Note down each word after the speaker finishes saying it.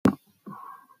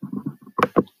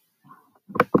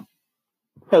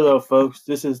Hello, folks.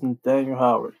 This is Nathaniel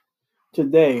Howard.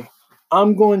 Today,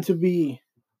 I'm going to be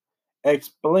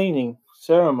explaining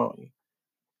ceremony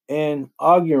and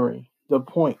arguing the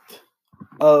point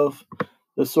of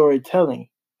the storytelling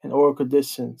and oral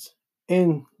traditions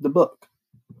in the book.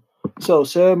 So,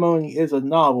 Ceremony is a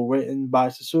novel written by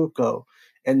Sasuko,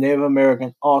 a Native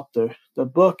American author. The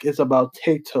book is about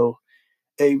Tato,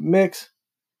 a mixed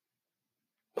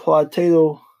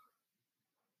Plateau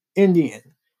Indian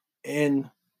and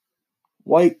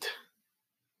white.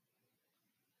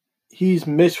 He's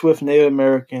mixed with Native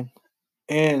American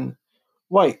and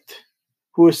white,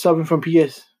 who is suffering from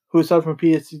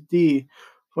PTSD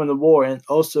from the war and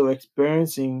also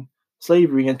experiencing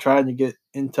slavery and trying to get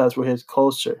in touch with his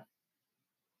culture.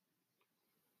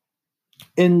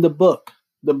 In the book,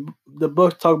 the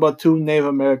book talk about two Native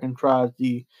American tribes,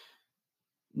 the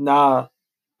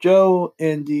Najo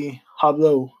and the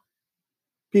Hablo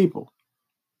people.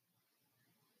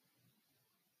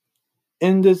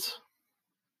 In this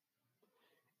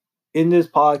in this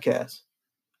podcast,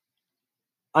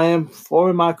 I am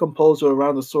forming my composer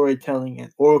around the storytelling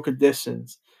and oral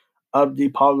traditions of the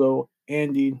Pablo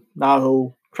and the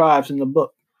Navajo tribes in the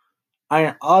book. I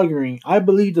am arguing. I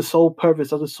believe the sole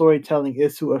purpose of the storytelling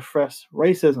is to address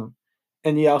racism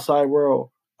in the outside world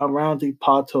around the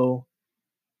Pato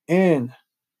and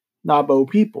Nabo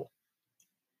people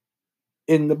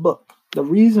in the book. The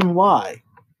reason why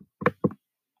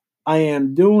I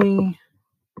am doing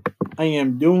I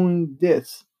am doing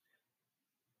this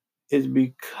is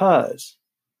because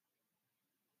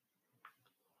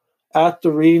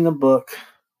after reading the book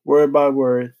word by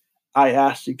word, I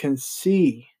actually can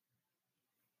see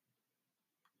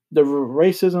the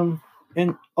racism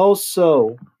and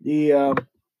also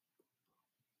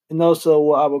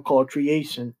what I would call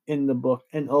creation in the book,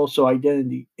 and also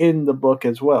identity in the book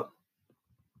as well.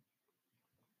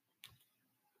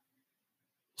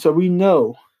 So we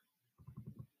know,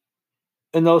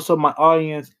 and also my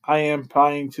audience, I am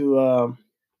trying to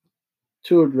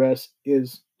address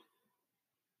is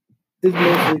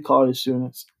mostly college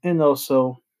students, and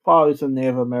also probably some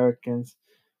Native Americans.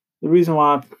 The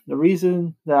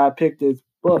reason that I picked this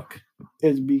book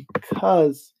is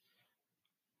because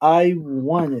I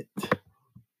wanted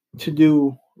to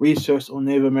do research on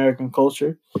Native American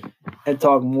culture and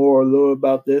talk more a little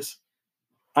about this.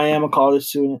 I am a college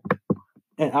student,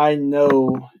 and I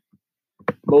know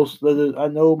most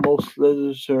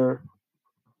literature.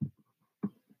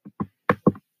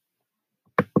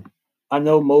 I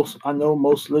know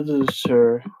most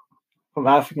literature from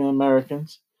African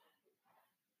Americans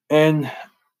and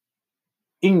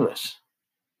English.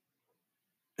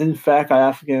 In fact, I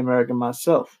African American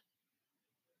myself.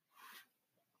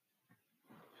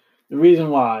 The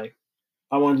reason why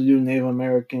I wanted to do Native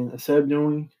American instead of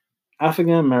doing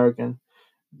African American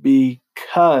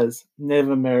because I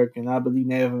believe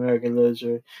Native American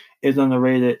literature is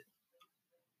underrated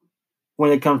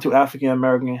when it comes to African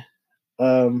American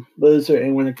literature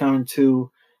and when it comes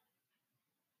to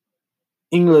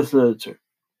English literature.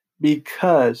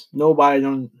 Because nobody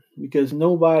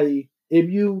if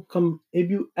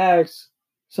you ask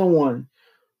someone,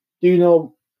 do you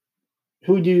know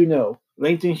who do you know?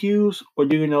 Langston Hughes or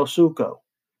do you know Suko?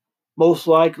 Most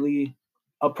likely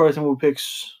a person will pick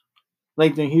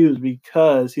Langston Hughes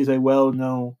because he's a well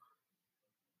known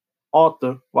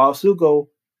author, while Suko,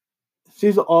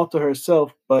 she's an author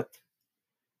herself, but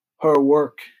her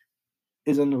work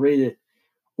is underrated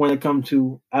when it comes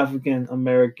to African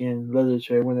American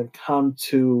literature, when it comes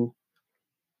to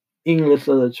English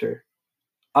literature.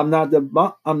 I'm not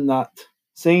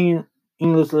saying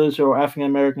English literature or African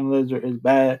American literature is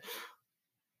bad.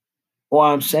 What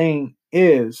I'm saying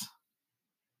is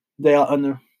they are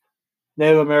under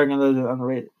Native American literature is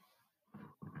underrated.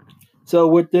 So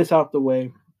with this out the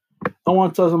way, I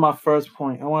want to touch on my first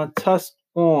point. I want to touch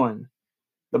on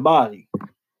the body.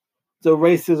 So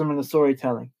racism in the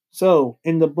storytelling. So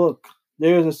in the book,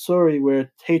 there's a story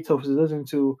where Tato is listening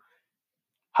to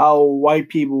how white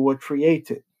people were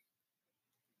created.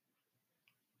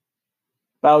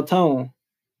 Baltone,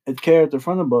 a character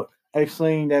from the book,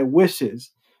 explaining that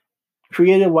wishes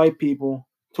created white people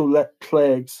to let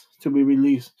plagues to be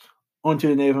released onto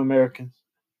the Native Americans.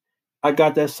 I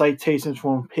got that citation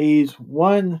from page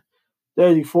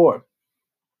 134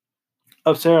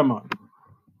 of Ceremony.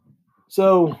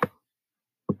 So,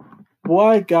 what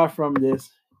I got from this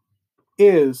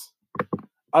is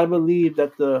I believe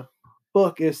that the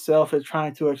book itself is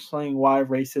trying to explain why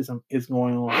racism is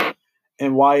going on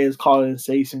and why is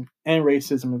colonization and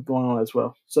racism is going on as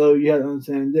well. So, you have to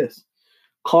understand this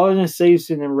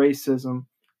colonization and racism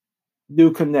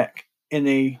do connect in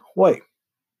a way.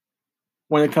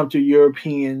 when it comes to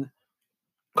European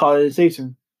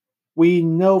colonization. We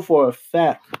know for a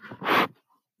fact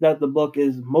that the book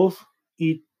is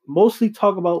mostly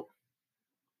talk about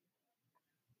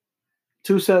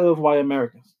two sets of white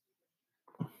Americans.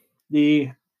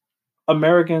 The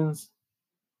Americans,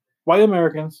 white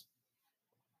Americans,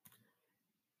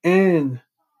 and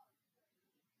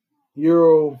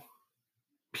European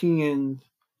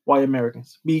white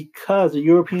Americans, because the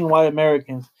European white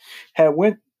Americans have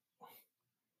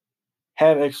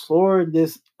explored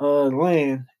this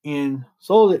land and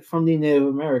sold it from the Native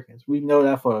Americans. We know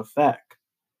that for a fact.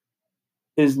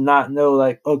 Is not know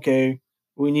like, okay,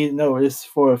 we need to know this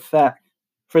for a fact.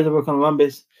 Christopher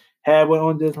Columbus had went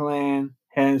on this land,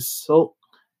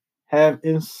 have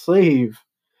enslaved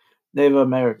Native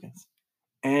Americans.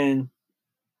 And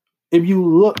if you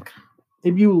look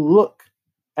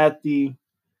at the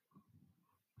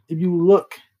if you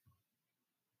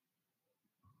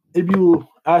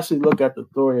actually look at the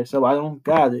story itself, I don't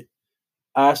got it.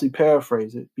 I actually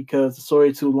paraphrase it because the story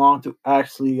is too long to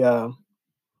actually to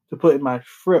put in my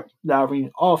script that I'm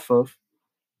reading off of.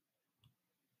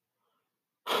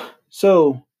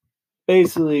 So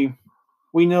basically,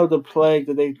 we know the plague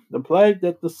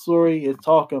that the story is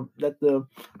talking that the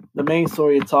main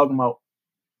story is talking about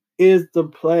is the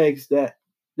plagues that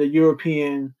the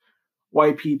European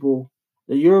white people,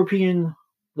 the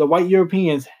white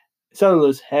Europeans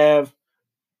settlers have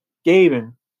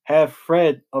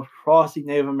spread across the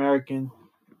Native American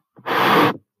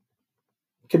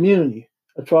community,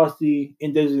 across the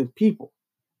indigenous people.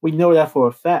 We know that for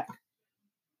a fact.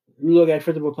 You look at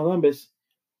Christopher Columbus,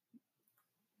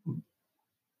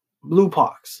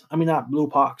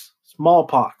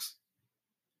 smallpox,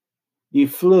 the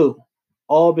flu,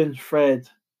 all been spread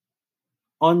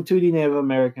onto the Native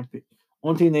American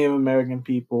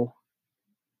people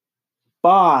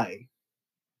by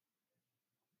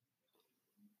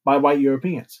white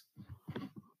Europeans.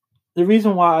 The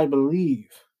reason why I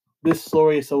believe this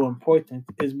story is so important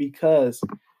is because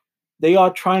they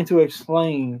are trying to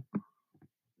explain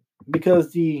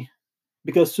because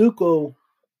Suko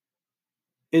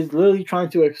is literally trying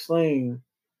to explain,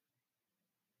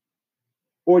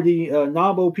 or the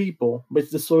Nabo people,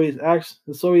 which the story is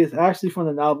actually from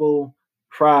the Nabo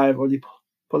tribe or the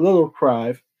Polillo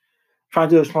tribe, trying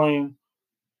to explain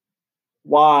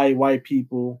why white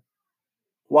people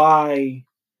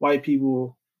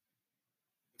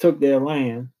took their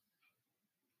land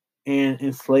and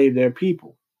enslaved their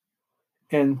people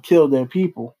and killed their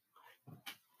people.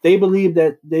 They believe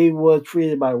that they were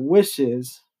treated by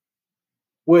wishes,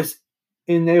 which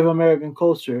in Native American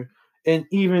culture, and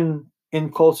even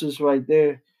in cultures right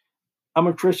there. I'm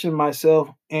a Christian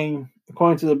myself, and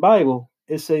according to the Bible,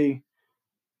 it say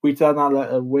we shall not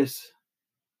let a wish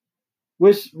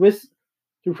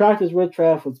to practice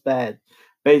witchcraft was bad,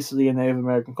 basically in Native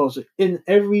American culture. In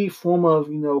every form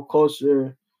of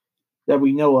culture that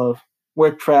we know of,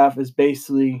 witchcraft is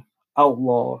basically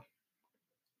outlawed.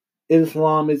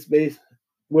 Islam is based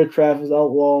witchcraft is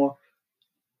outlawed.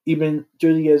 Even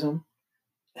Judaism,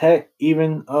 heck,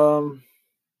 even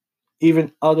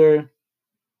other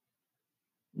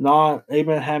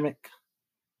non-Abrahamic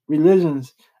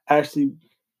religions actually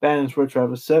bans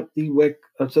witchcraft, except the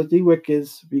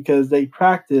Wiccans, because they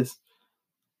practice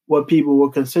what people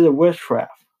would consider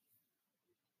witchcraft.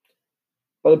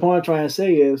 But the point I'm trying to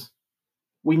say is,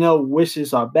 we know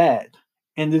wishes are bad,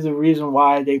 and there's a reason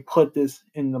why they put this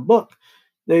in the book.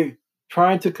 They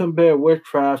trying to compare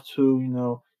witchcraft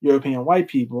to European white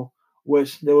people,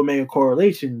 which they would make a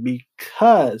correlation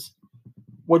because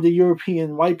what the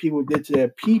European white people did to their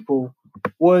people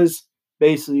was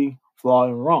basically flawed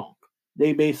and wrong.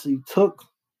 They basically took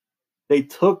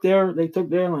their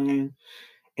land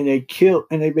and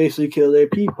they basically killed their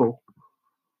people,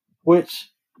 which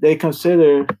they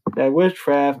consider that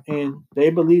witchcraft, and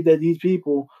they believe that these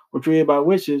people were treated by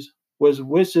witches, was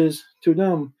witches to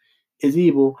them is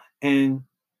evil, and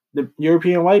the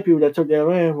European white people that took their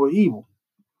land were evil.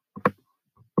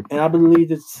 And I believe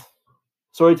this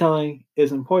storytelling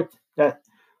is important. That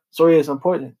story is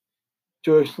important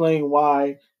to explain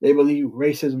why they believe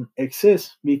racism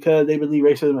exists, because they believe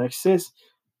racism exists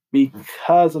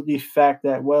because of the fact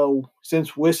that, well,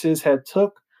 since witches had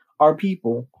took our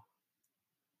people,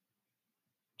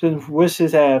 since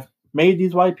witches have made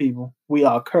these white people, we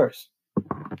are cursed.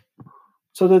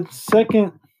 So the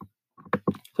second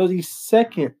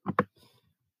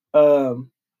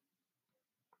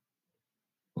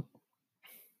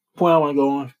point I want to go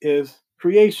on is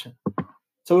creation.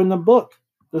 So in the book,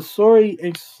 the story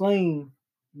explains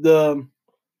the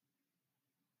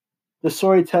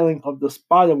storytelling of the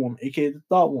Spider Woman, aka the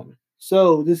Thought Woman.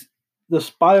 So the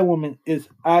Spider Woman is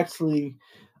actually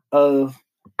of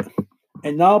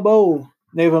a Navajo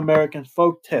Native American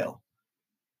folk tale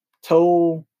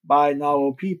told by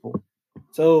Navajo people.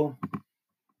 So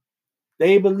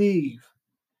they believe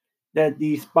that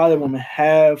the Spider Woman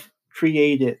have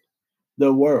created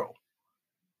the world.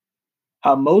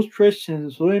 How most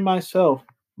Christians, including myself,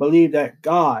 believe that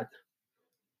God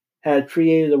had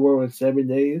created the world in 7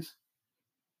 days.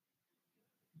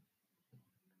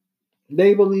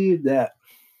 They believe that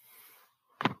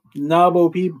Navajo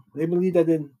people, they believe that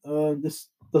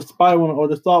the Spider Woman or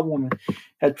the Thought Woman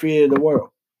had created the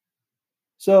world.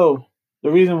 So the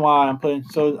reason why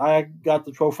I got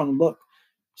the trope from the book.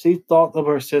 She thought of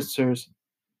her sisters,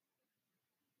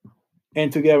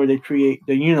 and together they create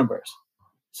the universe.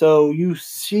 So you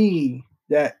see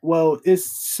that, well,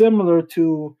 it's similar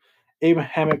to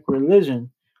Abrahamic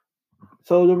religion.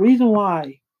 So the reason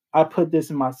why I put this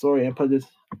in my story and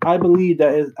I believe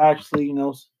that it's actually,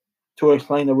 to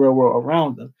explain the real world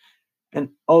around them. And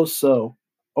also,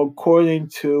 according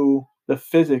to the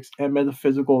physics and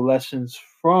metaphysical lessons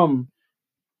from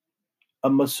a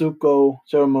Masuko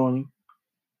ceremony,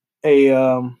 a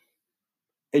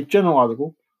journal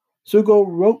article,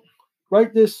 Suko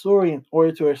write this story in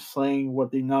order to explain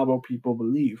what the Navajo people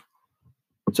believe.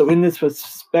 So in this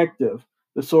perspective,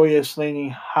 the story is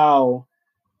explaining how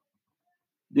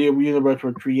the universe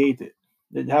was created,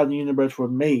 how the universe was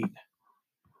made.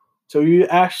 So you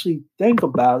actually think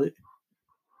about it,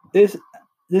 this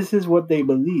is what they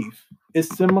believe.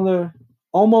 It's similar,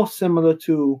 almost similar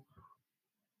to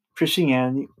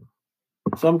Christianity.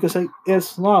 Some could say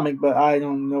Islamic, but I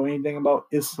don't know anything about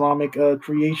Islamic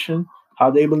creation, how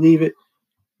they believe it.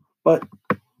 But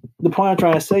the point I'm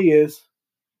trying to say is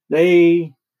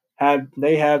they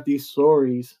have these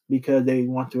stories because they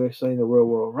want to explain the real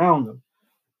world around them.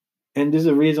 And this is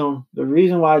the reason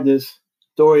why this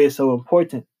story is so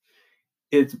important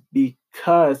is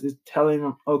because it's telling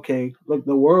them, okay, look,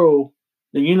 the world,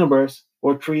 the universe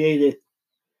was created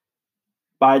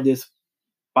by this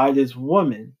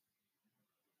woman,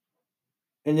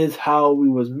 and this is how we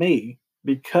was made.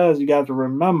 Because you got to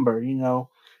remember,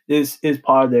 this is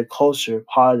part of their culture,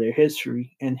 part of their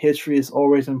history, and history is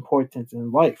always important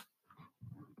in life.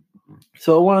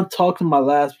 So I want to talk to my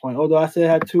last point, although I said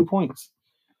I had 2 points.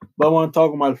 But I want to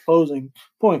talk about my closing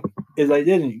point is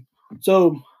identity.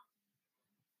 So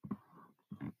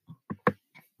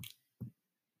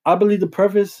I believe the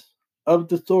purpose of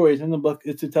the stories in the book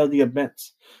is to tell the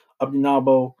events of the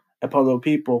Navajo and Pueblo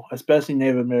people, especially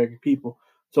Native American people.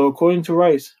 So according to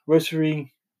Rice,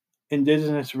 History,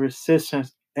 Indigenous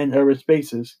Resistance, and Urban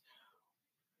Spaces,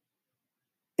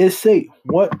 it say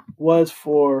what was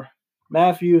for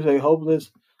Matthews a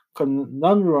hopeless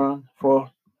conundrum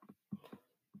for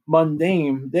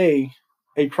mundane day,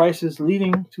 a crisis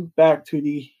leading back to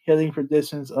the healing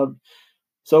traditions of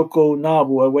Soko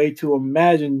Nabu, a way to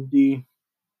imagine the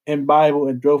and Bible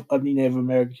and growth of the Native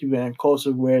American Cuban and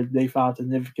culture where they found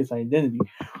significance and identity.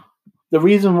 The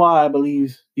reason why I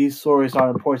believe these stories are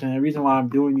important, and the reason why I'm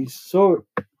doing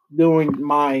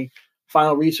my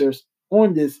final research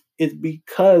on this is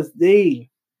because they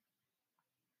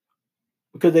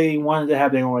wanted to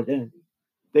have their own identity.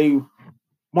 They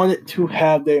wanted to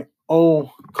have their own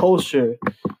culture,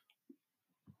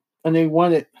 and they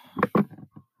wanted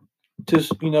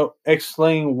to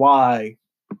explain why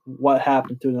what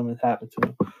happened to them has happened to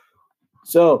them.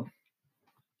 So,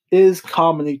 is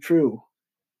comedy true?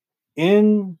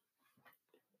 In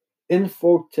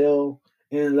folktale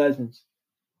and legends,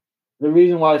 the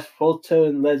reason why folktale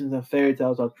and legends and fairy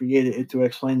tales are created is to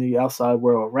explain the outside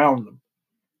world around them.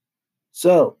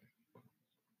 So,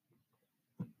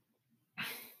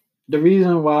 the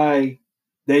reason why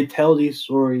they tell these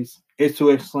stories is to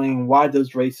explain why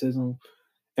does racism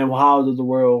and how was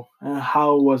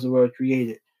the world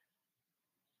created.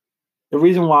 The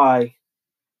reason why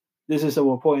this is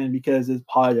so important because it's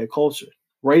part of their culture.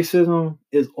 Racism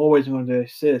is always going to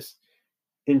exist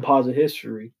in parts of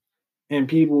history, and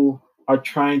people are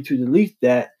trying to delete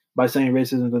that by saying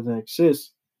racism doesn't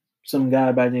exist. Some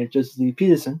guy by the name of Justice Lee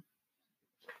Peterson,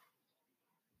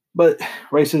 but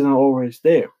racism always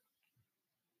there.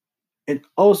 And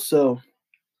also,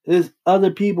 there's other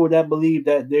people that believe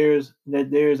that there's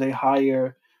a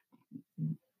higher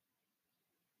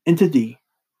entity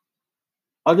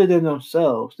other than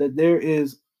themselves, that they're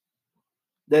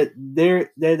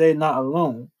not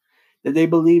alone, that they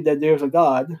believe that there's a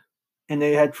God and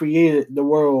they had created the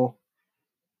world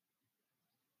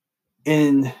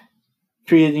and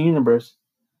created the universe.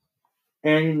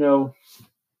 And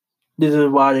this is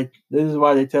why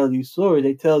they tell these stories.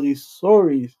 They tell these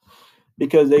stories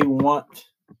because they want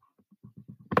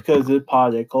because it's part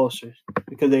of their culture,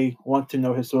 because they want to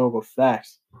know historical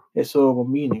facts, historical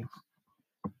meanings.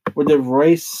 With the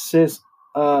racist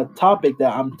topic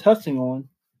that I'm touching on,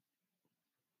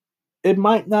 it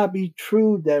might not be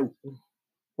true that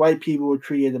white people were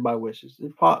created by witches.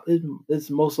 It's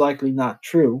most likely not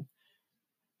true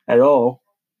at all.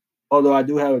 Although I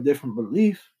do have a different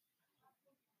belief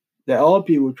that all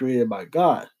people were created by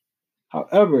God.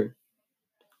 However,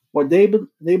 what they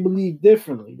believe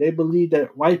differently. They believe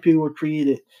that white people were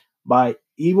created by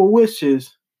evil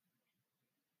witches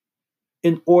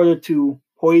in order to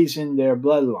poison their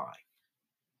bloodline.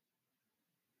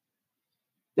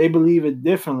 They believe it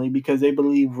differently because they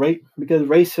believe because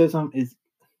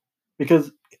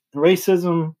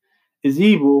racism is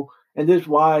evil, and that's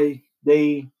why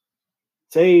they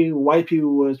say white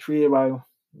people was created by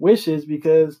witches,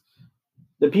 because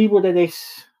the people that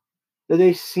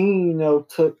they seen,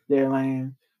 took their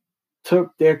land,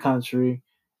 took their country,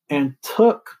 and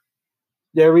took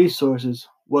their resources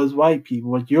was white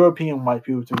people, was European white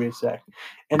people to be exact.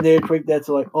 And they equate that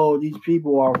to like, oh, these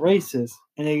people are racist.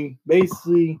 And they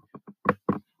basically,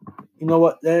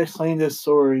 they explain this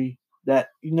story that,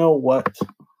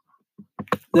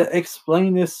 they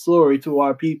explain this story to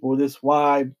our people. This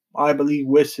why I believe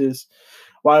witches,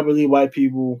 why I believe white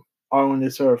people are on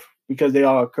this earth, because they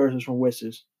are curses from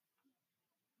witches.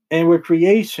 And with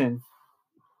creation,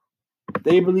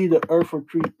 they believe the earth was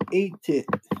created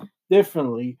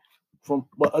differently from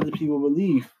what other people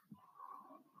believe.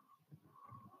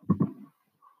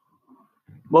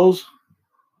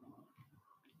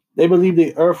 They believe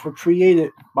the earth was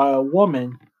created by a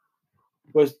woman,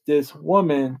 which this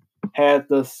woman had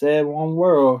the said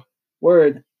word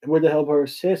with the help of her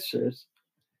sisters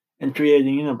and created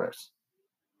the universe.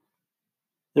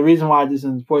 The reason why this is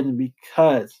important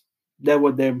because that's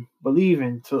what they believe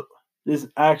in. So this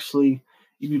actually,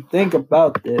 if you think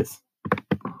about this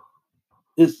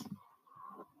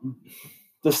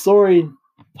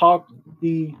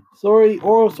the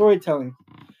oral storytelling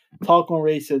talk on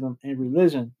racism and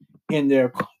religion in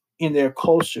their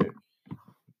culture.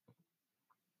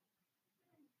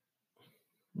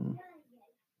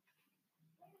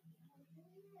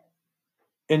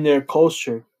 In their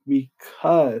culture,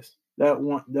 because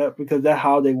because that's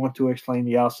how they want to explain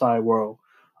the outside world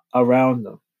around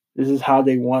them. This is how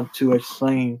they want to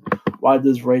explain why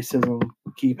does racism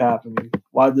keep happening?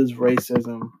 Why does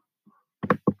racism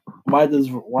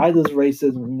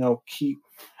keep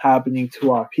happening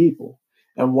to our people?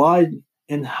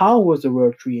 And how was the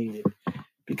world created?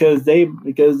 Because they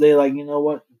like,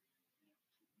 what?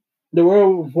 The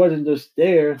world wasn't just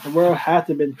there. The world had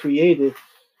to have been created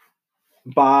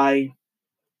by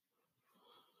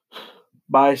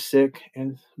sick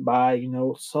and by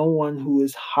someone who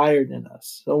is higher than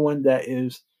us, someone that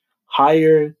is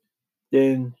higher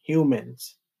than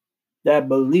humans. That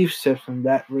belief system,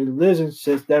 that religious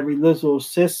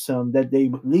system that they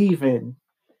believe in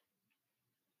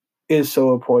is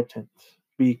so important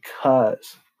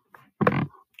because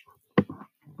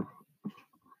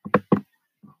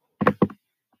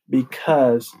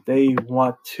they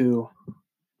want to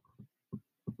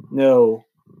know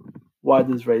why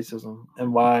does racism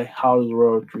and how is the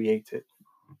world created.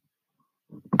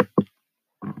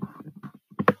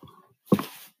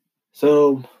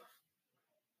 So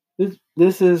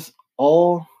this is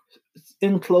all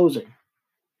in closing.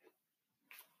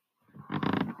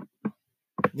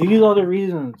 These are the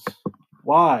reasons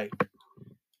why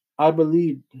I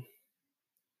believe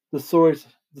the stories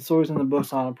in the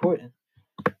books are important,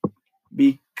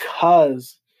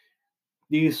 because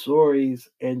these stories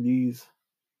and these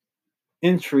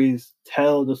entries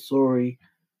tell the story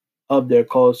of their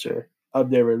culture, of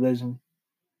their religion,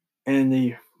 and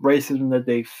the racism that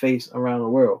they face around the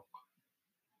world.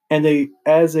 And they,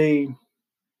 as a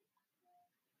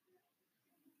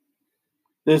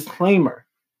disclaimer,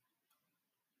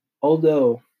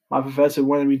 although my professor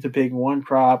wanted me to pick one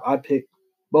tribe, I picked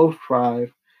both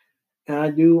tribes, and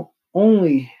I do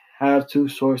only have two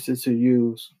sources to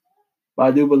use. But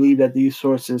I do believe that these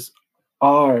sources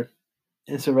are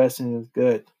interesting and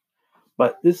good.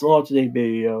 But this is all today's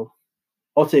video,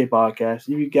 all today's podcast.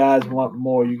 If you guys want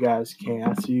more, you guys can.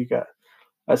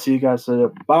 I see you guys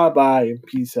later. Bye and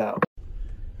peace out.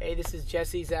 Hey, this is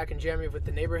Jesse, Zach, and Jeremy with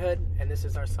The Neighborhood, and this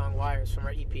is our song Wires from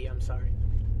our EP, I'm Sorry.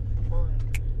 1,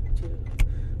 2.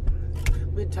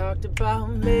 We talked about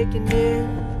making it.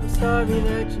 I'm sorry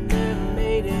that you never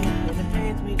made it. And it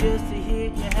pains me just to hear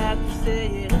you have to say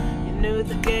it. You knew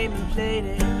the game and played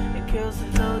it. It kills to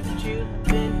know that you've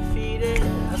been defeated.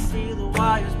 I see the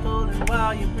wires pulling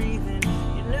while you're breathing.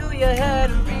 You knew you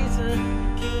had a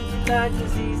reason. Killed you like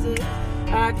diseases.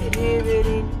 I can hear it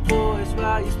in your voice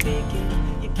while you're speaking.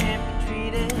 You can't be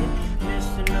treated,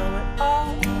 Mr.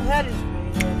 Know-it-all. Had his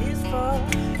way and his fault.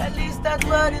 At least that's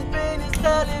what his brain is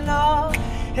telling all.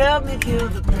 Help me kill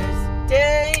the president,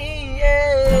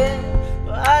 yeah.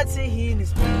 Well, I'd say he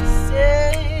needs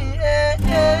medicine.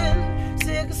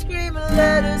 Sick of screaming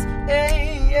letters,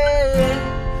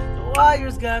 yeah. The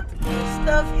wires got the best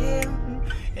of him,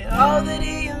 and all that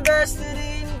he invested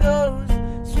in goes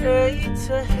straight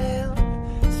to hell,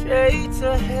 straight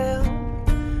to hell.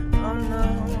 Oh no,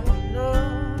 no,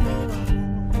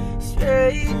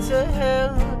 straight to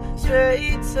hell,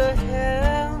 straight to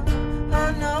hell.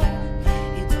 Oh no,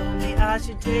 he told me I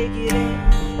should take it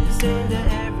in, listen to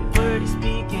every word he's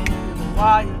speaking. The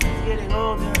wire is getting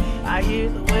older, I hear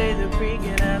the way they're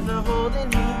creaking as they're holding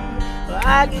me. But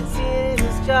I can see in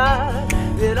his job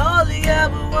that all he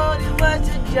ever wanted was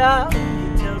a job. He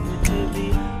tells me to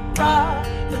be raw,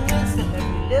 admits to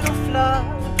every little flaw,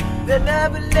 that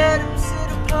never let him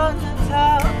sit upon the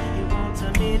top. He won't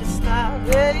tell me to stop,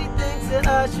 yeah, he thinks that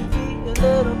I should be a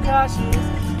little cautious.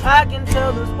 I can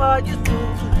tell those wires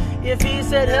move. If he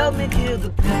said help me kill the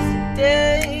president,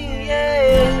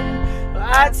 yeah, well,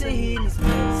 I'd say he needs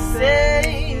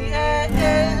medicine.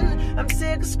 I'm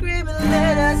sick of screaming,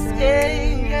 let us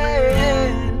in.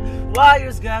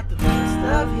 Wires got the best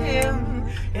of him,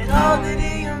 and all that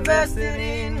he invested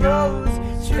in goes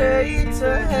straight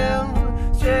to hell,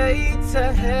 straight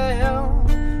to hell.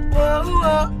 Whoa,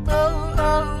 whoa, oh,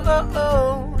 oh, oh,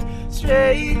 oh.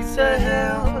 Straight to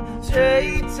hell,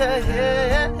 straight to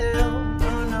hell.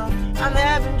 Oh no, I'm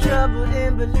having trouble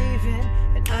in believing,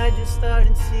 and I just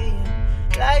started seeing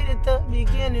light at the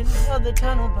beginning of the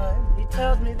tunnel, but he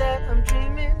tells me that I'm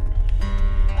dreaming.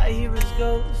 I hear his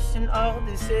ghost and all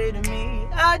they say to me,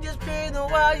 I just pray the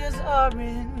wires are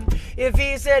in. If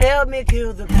he said help me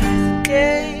kill the president,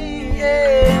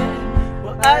 yeah,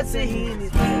 well I'd say he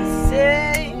needs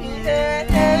medicine.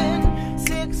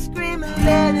 Sick of screaming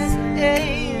letters,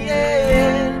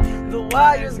 the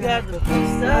wires got the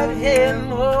best of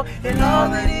him, oh, and all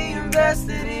that he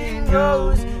invested in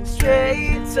goes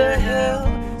straight to hell,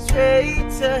 straight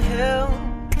to hell.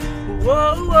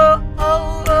 Whoa, whoa,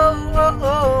 oh, oh, oh,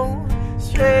 oh.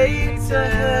 Straight to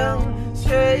hell,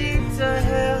 straight to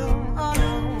hell. Oh,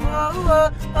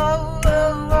 oh, oh,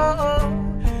 oh, oh,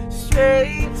 oh.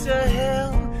 Straight to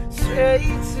hell,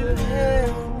 straight to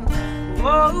hell.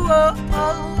 Whoa, oh, oh,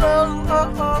 oh,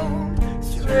 oh, oh.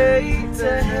 Straight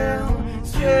to hell,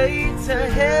 straight to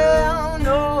hell.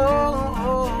 No, oh,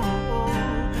 oh,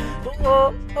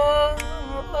 oh, oh,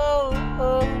 oh,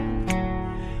 oh.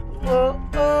 Whoa,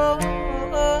 oh,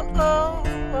 oh, oh,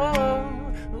 oh,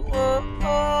 whoa,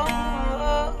 oh,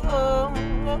 oh, oh,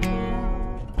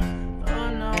 oh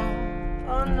no,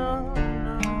 oh no,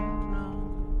 no, no.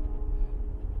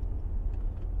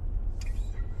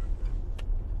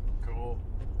 Cool.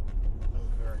 That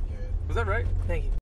was very good. Was that right? Thank you.